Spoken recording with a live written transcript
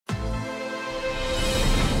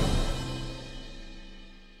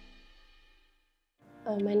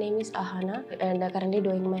My name is Ahana and currently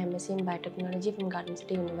doing my MSc in Biotechnology from Garden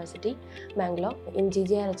City University, Bangalore. In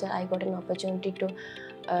GGIRHR, I got an opportunity to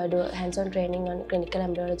do hands-on training on clinical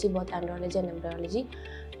embryology, both andrology and embryology.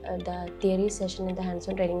 The theory session in the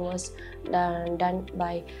hands-on training was done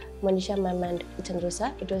by Manisha ma'am and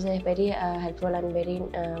Chandrusa. It was a very helpful and very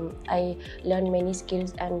I learned many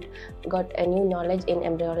skills and got a new knowledge in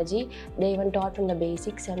embryology. They even taught from the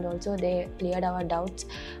basics and also they cleared our doubts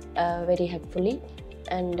very helpfully.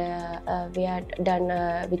 And we had done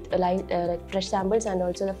with like fresh samples and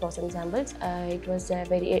also the frozen samples. It was a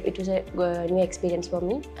new experience for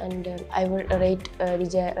me, and I would rate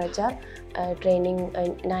GGIRHR training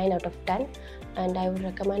 9 out of 10. And I would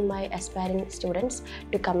recommend my aspiring students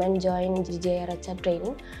to come and join GGIRHR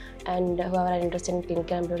training. And whoever are interested in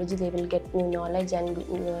clinical embryology, they will get new knowledge and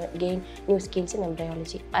gain new skills in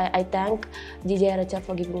embryology. I thank GGIRHR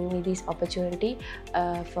for giving me this opportunity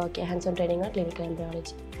for hands-on training on clinical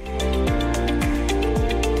embryology.